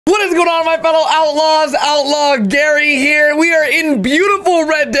What is going on, my fellow outlaws? Outlaw Gary here. We are in beautiful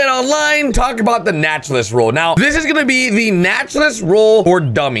Red Dead Online. Talk about the Naturalist role. Now, this is going to be the Naturalist role for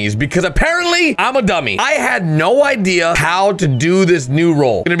dummies because apparently I'm a dummy. I had no idea how to do this new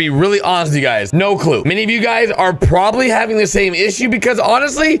role. I'm going to be really honest with you guys. No clue. Many of you guys are probably having the same issue because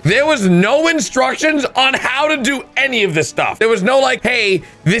honestly, there was no instructions on how to do any of this stuff. There was no like, hey,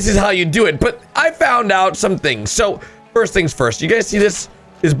 this is how you do it. But I found out some things. So first things first, you guys see this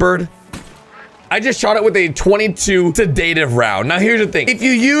bird? I just shot it with a 22 sedative round. Now here's the thing. If you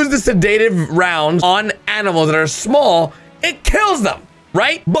use the sedative rounds on animals that are small, it kills them,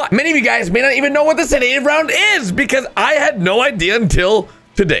 right? But many of you guys may not even know what the sedative round is because I had no idea until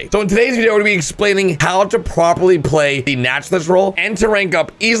today. So in today's video, we're gonna be explaining how to properly play the Naturalist role and to rank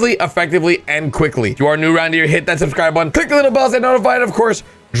up easily, effectively, and quickly. If you are new around here, hit that subscribe button, click the little bell to get notified, of course.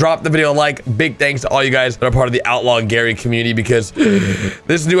 Drop the video a like. Big thanks to all you guys that are part of the Outlaw Gary community because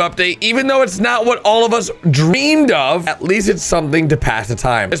this new update, even though it's not what all of us dreamed of, at least it's something to pass the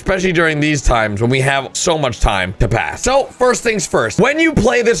time, especially during these times when we have so much time to pass. So first things first, when you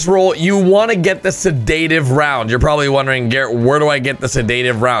play this role, you want to get the sedative round. You're probably wondering, Garrett, where do I get the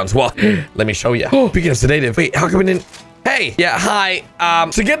sedative rounds? Well, let me show you. Speaking of sedative, wait, how come it didn't? Hey, yeah, hi.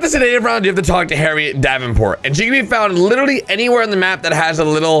 To get the sedative round, you have to talk to Harriet Davenport, and she can be found literally anywhere on the map that has a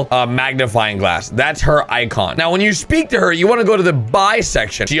little magnifying glass. That's her icon. Now, when you speak to her, you want to go to the buy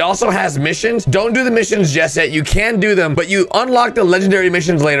section. She also has missions. Don't do the missions just yet. You can do them, but you unlock the legendary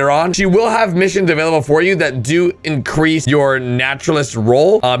missions later on. She will have missions available for you that do increase your Naturalist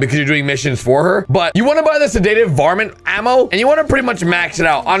role because you're doing missions for her. But you want to buy the sedative varmint ammo, and you want to pretty much max it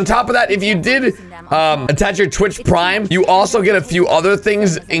out. On top of that, if you did attach your Twitch Prime, you also get a few other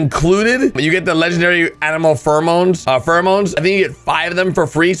things included. You get the legendary animal pheromones. I think you get 5 of them for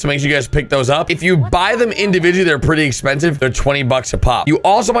free, so make sure you guys pick those up. If you buy them individually, they're pretty expensive. They're 20 bucks a pop. You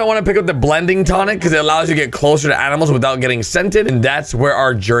also might want to pick up the blending tonic because it allows you to get closer to animals without getting scented, and that's where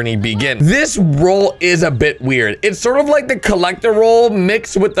our journey begins. This role is a bit weird. It's sort of like the collector role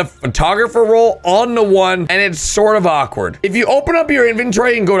mixed with the photographer role all into one, and it's sort of awkward. If you open up your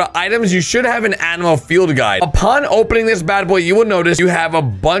inventory and go to items, you should have an animal field guide. Upon opening this bad boy, you will notice you have a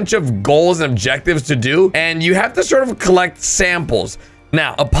bunch of goals and objectives to do, and you have to sort of collect samples.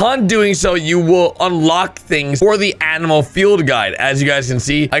 Now, upon doing so, you will unlock things for the animal field guide. As you guys can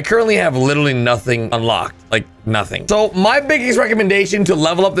see, I currently have literally nothing unlocked, like nothing. So my biggest recommendation to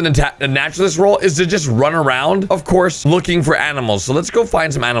level up the Naturalist role is to just run around, of course, looking for animals. So let's go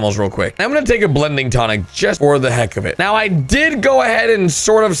find some animals real quick. I'm gonna take a blending tonic just for the heck of it. Now, I did go ahead and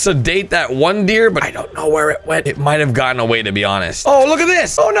sort of sedate that one deer, but I don't know where it went. It might have gotten away, to be honest. Oh, look at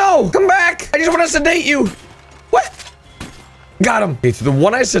this. Oh no, come back. I just want to sedate you. What? Got him. Okay, so the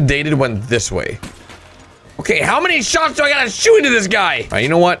one I sedated went this way. Okay, how many shots do I gotta shoot into this guy? All right, you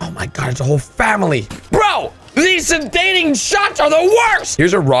know what? Oh my God, it's a whole family. Bro, these sedating shots are the worst.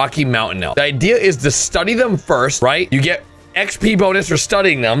 Here's a Rocky Mountain elk. The idea is to study them first, right? You get XP bonus for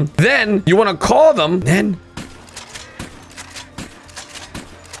studying them. Then you want to call them. Then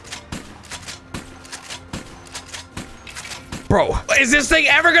bro, is this thing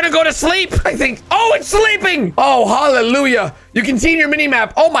ever gonna go to sleep? I think, oh, it's sleeping. Oh, hallelujah. You can see in your mini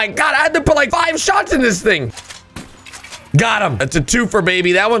map. Oh my God, I had to put like 5 shots in this thing. Got him. That's a 2-for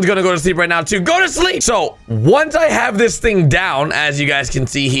baby. That one's gonna go to sleep right now too. Go to sleep. So once I have this thing down, as you guys can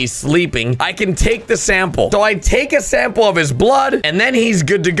see, he's sleeping, I can take the sample. So I take a sample of his blood and then he's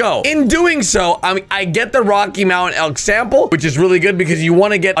good to go. In doing so, I get the Rocky Mountain elk sample, which is really good because you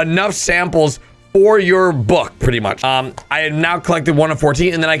want to get enough samples for your book, pretty much. I have now collected 1 of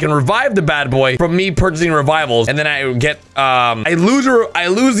 14, and then I can revive the bad boy from me purchasing revivals, and then I get, I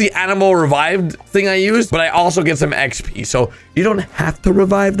lose the animal revived thing I used, but I also get some XP. So you don't have to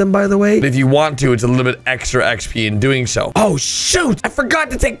revive them, by the way. But if you want to, it's a little bit extra XP in doing so. Oh, shoot! I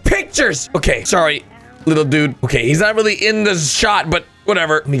forgot to take pictures! Okay, sorry, little dude. Okay, he's not really in the shot, but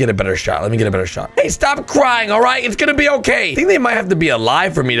whatever. Let me get a better shot. Let me get a better shot. Hey, stop crying, all right? It's gonna be okay. I think they might have to be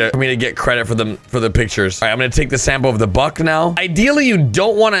alive for me to get credit for the pictures. All right, I'm gonna take the sample of the buck now. Ideally, you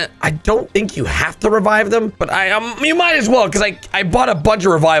don't want to. I don't think you have to revive them, but you might as well because I bought a bunch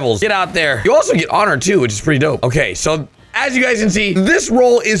of revivals. Get out there. You also get honor too, which is pretty dope. Okay, so as you guys can see, this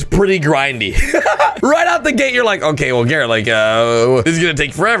role is pretty grindy. Right out the gate, you're like, okay, well, Garrett, like, this is gonna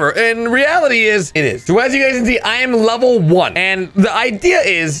take forever. And reality is, it is. So as you guys can see, I am level 1. And the idea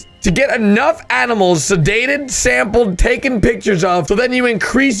is, to get enough animals sedated, sampled, taken pictures of, so then you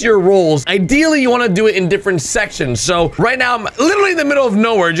increase your rolls. Ideally, you want to do it in different sections. So right now, I'm literally in the middle of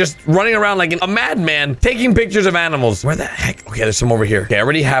nowhere, just running around like a madman, taking pictures of animals. Where the heck? Okay, there's some over here. Okay, I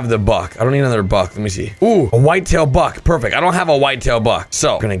already have the buck. I don't need another buck. Let me see. Ooh, a whitetail buck. Perfect. I don't have a whitetail buck.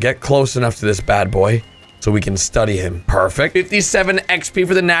 So we're gonna get close enough to this bad boy so we can study him. Perfect. 57 XP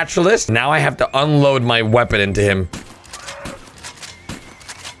for the naturalist. Now I have to unload my weapon into him.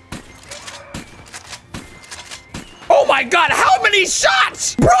 Oh my God, how many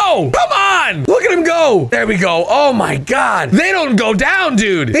shots? Bro, come on. Look at him go. There we go. Oh my God. They don't go down,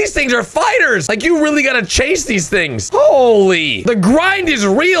 dude. These things are fighters. Like, you really gotta chase these things. Holy. The grind is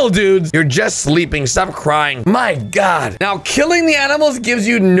real, dudes. You're just sleeping. Stop crying. My God. Now, killing the animals gives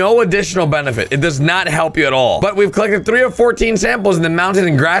you no additional benefit. It does not help you at all. But we've collected 3 of 14 samples in the mountain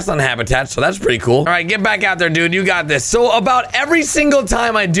and grassland habitats, so that's pretty cool. All right, get back out there, dude. You got this. So about every single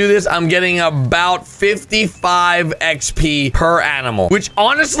time I do this, I'm getting about 55 XP per animal, which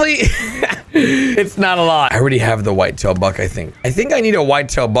honestly, it's not a lot. I already have the whitetail buck, I think. I think I need a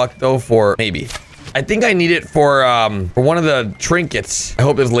whitetail buck though for maybe. I think I need it for one of the trinkets. I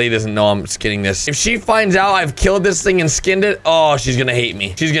hope this lady doesn't know I'm skinning this. If she finds out I've killed this thing and skinned it, oh, she's gonna hate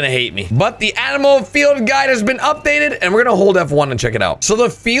me. She's gonna hate me. But the animal field guide has been updated, and we're gonna hold F1 and check it out. So the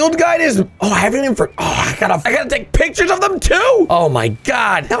field guide is, oh, I haven't even, I gotta take pictures of them too. Oh my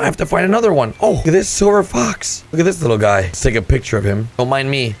God. Now I have to find another one. Oh, look at this silver fox. Look at this little guy. Let's take a picture of him. Don't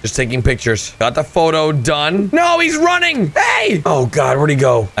mind me, just taking pictures. Got the photo done. No, he's running. Hey. Oh God, where'd he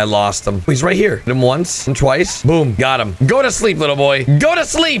go? I lost him. He's right here. Hit him once and twice. Boom, got him. Go to sleep, little boy. Go to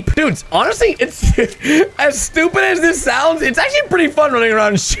sleep. Dudes, honestly, it's as stupid as this sounds, it's actually pretty fun running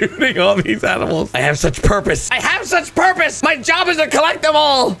around shooting all these animals. I have such purpose. I have such purpose. My job is to collect them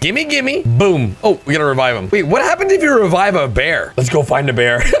all. Gimme, gimme. Boom. Oh, we gotta revive him. Wait, what happened if you revive a bear? Let's go find a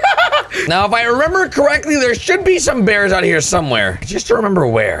bear. Now, if I remember correctly, there should be some bears out here somewhere. Just to remember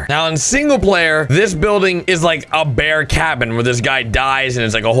where. Now, in single player, this building is like a bear cabin where this guy dies and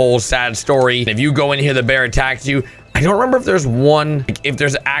it's like a whole sad story. And if you go in here, the bear attacks you. I don't remember if there's one, like, if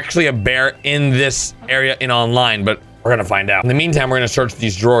there's actually a bear in this area in online, but we're gonna find out. In the meantime, we're gonna search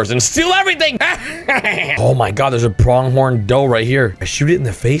these drawers and steal everything. Oh my God, there's a pronghorn doe right here. I shoot it in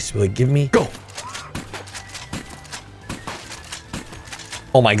the face. Will it give me? Go.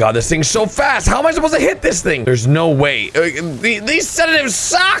 Oh my God, this thing's so fast. How am I supposed to hit this thing? There's no way. These sedatives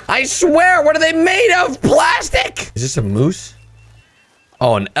suck. I swear. What are they made of? Plastic? Is this a moose?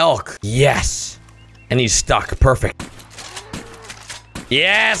 Oh, an elk. Yes. And he's stuck. Perfect.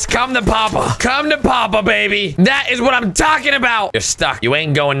 Yes, come to Papa. Come to Papa, baby. That is what I'm talking about. You're stuck. You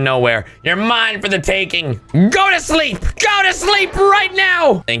ain't going nowhere. You're mine for the taking. Go to sleep. Go to sleep right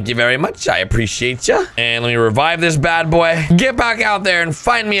now. Thank you very much. I appreciate you. And let me revive this bad boy. Get back out there and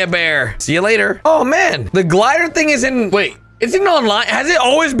find me a bear. See you later. Oh, man. The glider thing is in... Wait. It's in online? Has it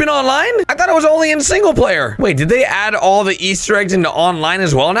always been online? I thought it was only in single player. Wait, did they add all the Easter eggs into online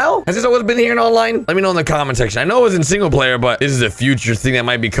as well now? Has this always been here in online? Let me know in the comment section. I know it was in single player, but this is a future thing that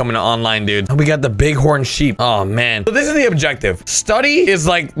might be coming to online, dude. And we got the bighorn sheep. Oh, man. So this is the objective. Study is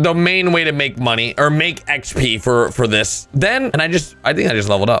like the main way to make money or make XP for this. Then, and I think I just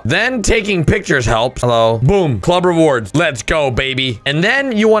leveled up. Then taking pictures helps. Hello. Boom. Club rewards. Let's go, baby. And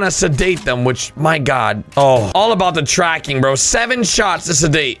then you want to sedate them, which, my God. Oh, all about the tracking, bro. 7 shots to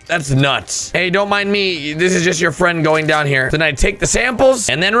sedate. That's nuts. Hey, don't mind me. This is just your friend going down here. Then I take the samples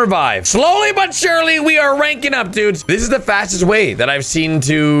and then revive. Slowly but surely, we are ranking up, dudes. This is the fastest way that I've seen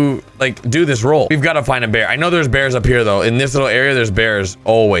to, like, do this roll. We've got to find a bear. I know there's bears up here, though. In this little area, there's bears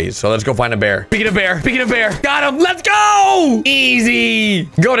always. So let's go find a bear. Speaking of bear. Speaking of bear. Got him. Let's go. Easy.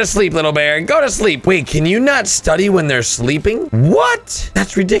 Go to sleep, little bear. Go to sleep. Wait, can you not study when they're sleeping? What?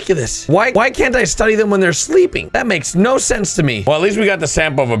 That's ridiculous. Why can't I study them when they're sleeping? That makes no sense to me. Well, at least we got the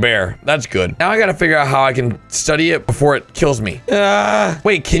sample of a bear. That's good. Now I gotta figure out how I can study it before it kills me.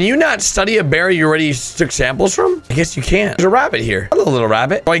 Wait, can you not study a bear you already took samples from? I guess you can't. There's a rabbit here. Hello, little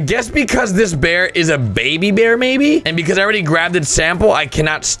rabbit. So I guess because this bear is a baby bear, maybe, and because I already grabbed its sample, I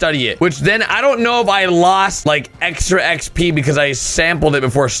cannot study it, which then I don't know if I lost like extra XP because I sampled it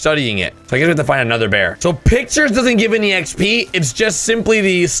before studying it. So I guess we have to find another bear. So pictures doesn't give any XP. It's just simply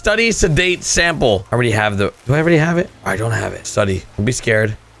the study, sedate, sample. I already have the... Do I already have it? I don't have it. Study. Don't be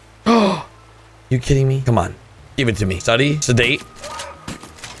scared. Oh, you kidding me? Come on. Give it to me. Study, sedate.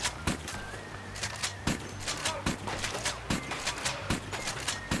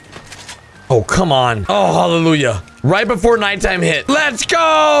 Oh, come on. Oh, hallelujah. Right before nighttime hit. Let's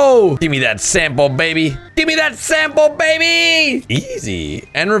go. Give me that sample, baby. Give me that sample, baby. Easy.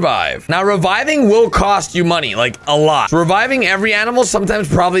 And revive. Now, reviving will cost you money, like a lot. So reviving every animal sometimes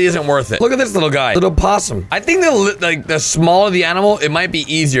probably isn't worth it. Look at this little guy, little possum. I think the smaller the animal, it might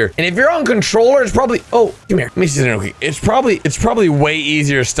be easier. And if you're on controller, it's probably, oh, come here. Let me see something. It's probably way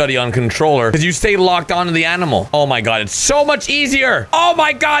easier to study on controller because you stay locked onto the animal. Oh my God, it's so much easier. Oh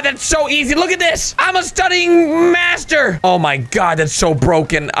my God, that's so easy. Look at this. I'm a studying master. Oh my God, that's so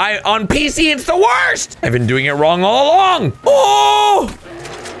broken. On PC, it's the worst. I've been doing it wrong all along. Oh!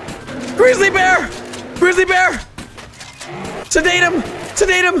 Grizzly bear! Grizzly bear! Sedate him!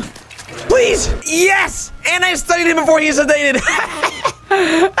 Sedate him! Please! Yes! And I studied him before he sedated.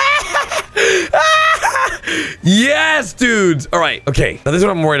 Yes, dudes. All right. Okay. Now, this is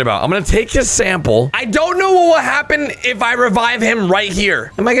what I'm worried about. I'm going to take his sample. I don't know what will happen if I revive him right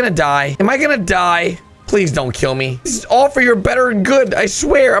here. Am I going to die? Am I going to die? Please don't kill me. This is all for your better good. I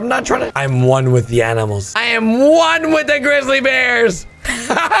swear. I'm not trying to. I'm one with the animals. I am one with the grizzly bears.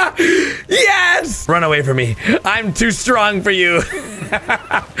 Yes. Run away from me. I'm too strong for you.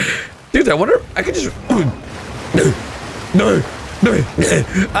 Dude, I wonder. I could just. No.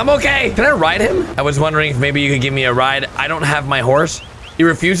 I'm okay. Can I ride him? I was wondering if maybe you could give me a ride. I don't have my horse. He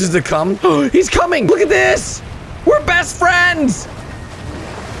refuses to come. He's coming. Look at this. We're best friends.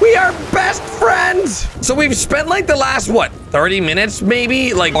 We are best friends. So we've spent like the last, what, 30 minutes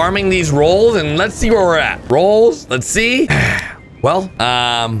maybe, like farming these rolls, and let's see where we're at. Rolls, let's see. Well,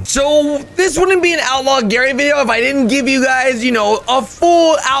 so this wouldn't be an Outlaw Gary video if I didn't give you guys, you know, a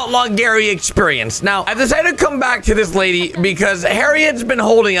full Outlaw Gary experience. Now, I've decided to come back to this lady because Harriet's been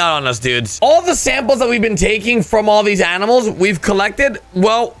holding out on us, dudes. All the samples that we've been taking from all these animals we've collected,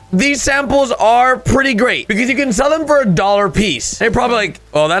 well, these samples are pretty great because you can sell them for $1 a piece. They're probably like,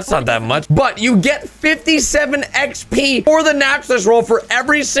 oh, that's not that much. But you get 57 XP for the Naturalist roll for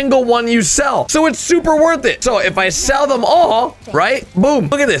every single one you sell. So it's super worth it. So if I sell them all, right? Boom.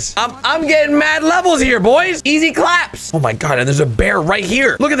 Look at this. I'm getting mad levels here, boys. Easy claps. Oh my God. And there's a bear right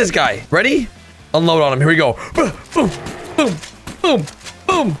here. Look at this guy. Ready? Unload on him. Here we go. Boom, boom, boom,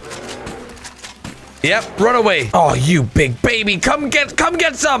 boom. Yep, run away. Oh, you big baby. Come get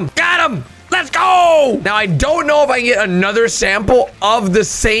some. Got him. Let's go. Now, I don't know if I can get another sample of the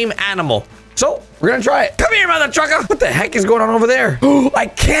same animal. So, we're going to try it. Come here, mother trucker. What the heck is going on over there? I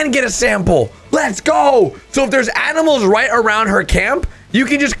can get a sample. Let's go. So, if there's animals right around her camp, you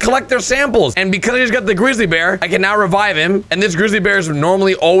can just collect their samples. And because I just got the grizzly bear, I can now revive him. And this grizzly bear is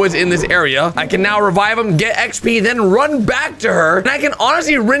normally always in this area. I can now revive him, get XP, then run back to her. And I can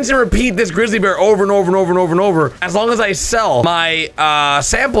honestly rinse and repeat this grizzly bear over and over and over and over and over as long as I sell my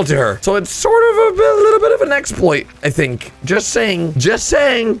sample to her. So it's sort of a little bit of an exploit, I think. Just saying. Just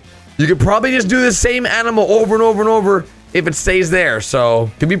saying. You could probably just do the same animal over and over and over if it stays there, so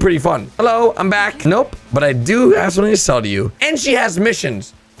could be pretty fun. Hello, I'm back. Nope, but I do have something to sell to you. And she has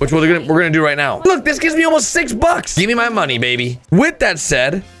missions, which we're gonna do right now. Look, this gives me almost $6. Give me my money, baby. With that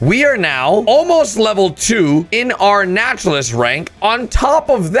said, we are now almost level 2 in our Naturalist rank. On top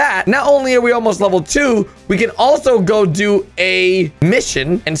of that, not only are we almost level 2, we can also go do a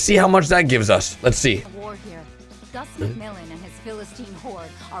mission and see how much that gives us. Let's see. A war here. Gus McMillan and his Philistine horde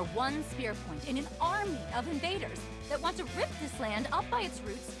are one spear point in an army of invaders that want to rip this land up by its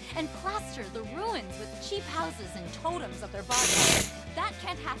roots and plaster the ruins with cheap houses and totems of their bodies. That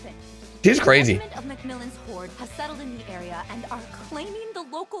can't happen. She's crazy. The regiment of McMillan's horde has settled in the area and are claiming the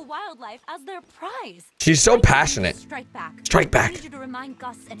local wildlife as their prize. She's so passionate. Strike back. Strike back. I need you to remind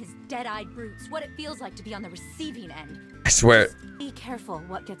Gus and his dead-eyed brutes what it feels like to be on the receiving end. I swear. Just be careful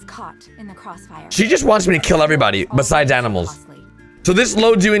what gets caught in the crossfire. She just wants me to kill everybody besides animals. So this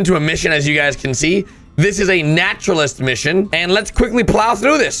loads you into a mission, as you guys can see. This is a Naturalist mission, and let's quickly plow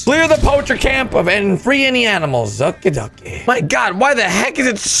through this. Clear the poacher camp and free any animals. Okie dokie. My God, why the heck is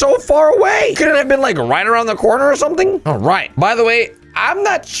it so far away? Couldn't it have been like right around the corner or something? All right. By the way, I'm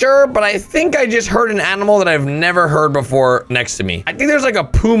not sure, but I think I just heard an animal that I've never heard before next to me. I think there's like a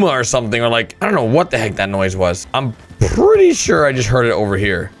puma or something, or like, I don't know what the heck that noise was. I'm pretty sure I just heard it over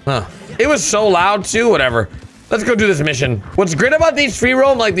here. Huh. It was so loud too, whatever. Let's go do this mission. What's great about these free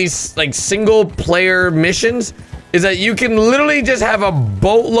roam, like these like single player missions, is that you can literally just have a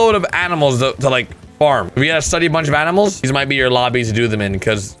boatload of animals to like farm. If you gotta study a bunch of animals, these might be your lobbies to do them in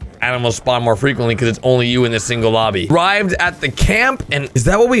because animals spawn more frequently because it's only you in this single lobby. Arrived at the camp, and is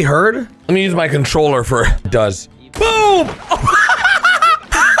that what we heard? Let me use my controller for it does. Boom!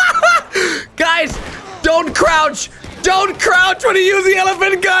 Guys, don't crouch. Don't crouch when you use the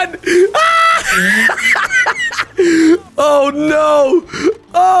elephant gun. Ah! Oh no.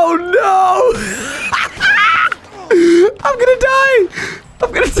 Oh no! I'm gonna die!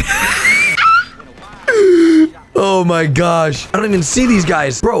 I'm gonna die! Oh my gosh. I don't even see these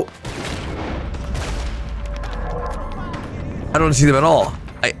guys. Bro. I don't see them at all.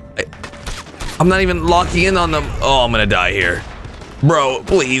 I'm not even locking in on them. Oh, I'm gonna die here. Bro,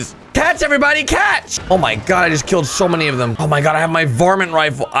 please. Catch, everybody, catch! Oh my god, I just killed so many of them. Oh my god, I have my varmint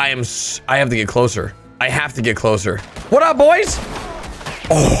rifle. I have to get closer. I have to get closer. What up, boys?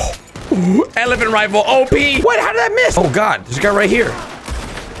 Oh. Ooh, elephant rifle, OP. What? How did that miss? Oh god, there's a guy right here.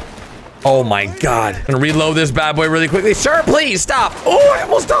 Oh my god. I'm gonna reload this bad boy really quickly. Sir, please stop. Oh, I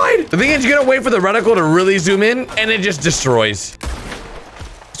almost died. The thing is, you're gonna wait for the reticle to really zoom in, and it just destroys.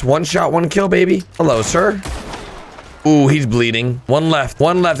 It's one shot, one kill, baby. Hello, sir. Ooh, he's bleeding. One left.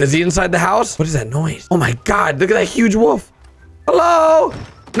 One left. Is he inside the house? What is that noise? Oh my god, look at that huge wolf. Hello?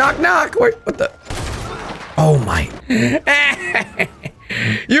 Knock, knock. Wait, what the? Oh my.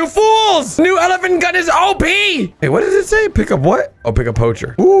 You fools! New elephant gun is OP! Hey, what does it say? Pick up what? Oh, pick up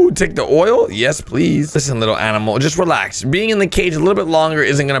poacher. Ooh, take the oil? Yes, please. Listen, little animal, just relax. Being in the cage a little bit longer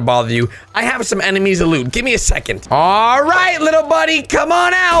isn't gonna bother you. I have some enemies to loot. Give me a second. All right, little buddy, come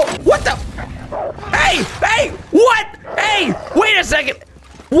on out. What the? Hey, hey, what? Hey, wait a second.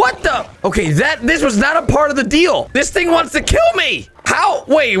 What the? Okay, this was not a part of the deal. This thing wants to kill me. How?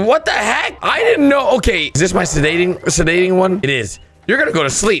 Wait, what the heck? I didn't know. Okay, is this my sedating one? It is. You're gonna go to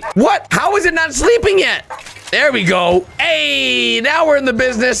sleep. What? How is it not sleeping yet? There we go. Hey, now we're in the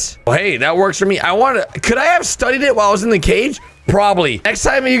business. Oh, hey, that works for me. Could I have studied it while I was in the cage? Probably. Next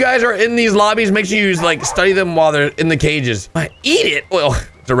time you guys are in these lobbies, make sure you like study them while they're in the cages. Eat it. Well,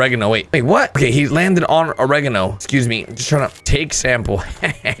 it's oregano. Wait, what? Okay, he landed on oregano. Excuse me. Just trying to take sample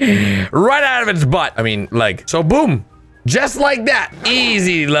right out of its butt. I mean, like, so boom. Just like that.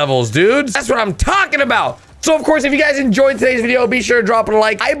 Easy levels, dudes. That's what I'm talking about. So, of course, if you guys enjoyed today's video, be sure to drop it a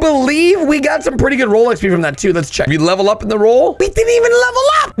like. I believe we got some pretty good roll XP from that, too. Let's check. We level up in the roll? We didn't even level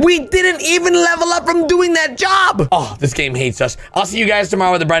up! We didn't even level up from doing that job! Oh, this game hates us. I'll see you guys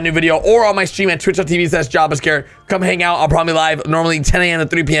tomorrow with a brand new video or on my stream at twitch.tv/JobasCarrot. Come hang out. I'll probably live normally 10 a.m. to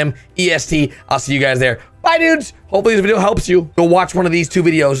 3 p.m. EST. I'll see you guys there. Bye, dudes. Hopefully this video helps you. Go watch one of these two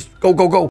videos. Go, go, go.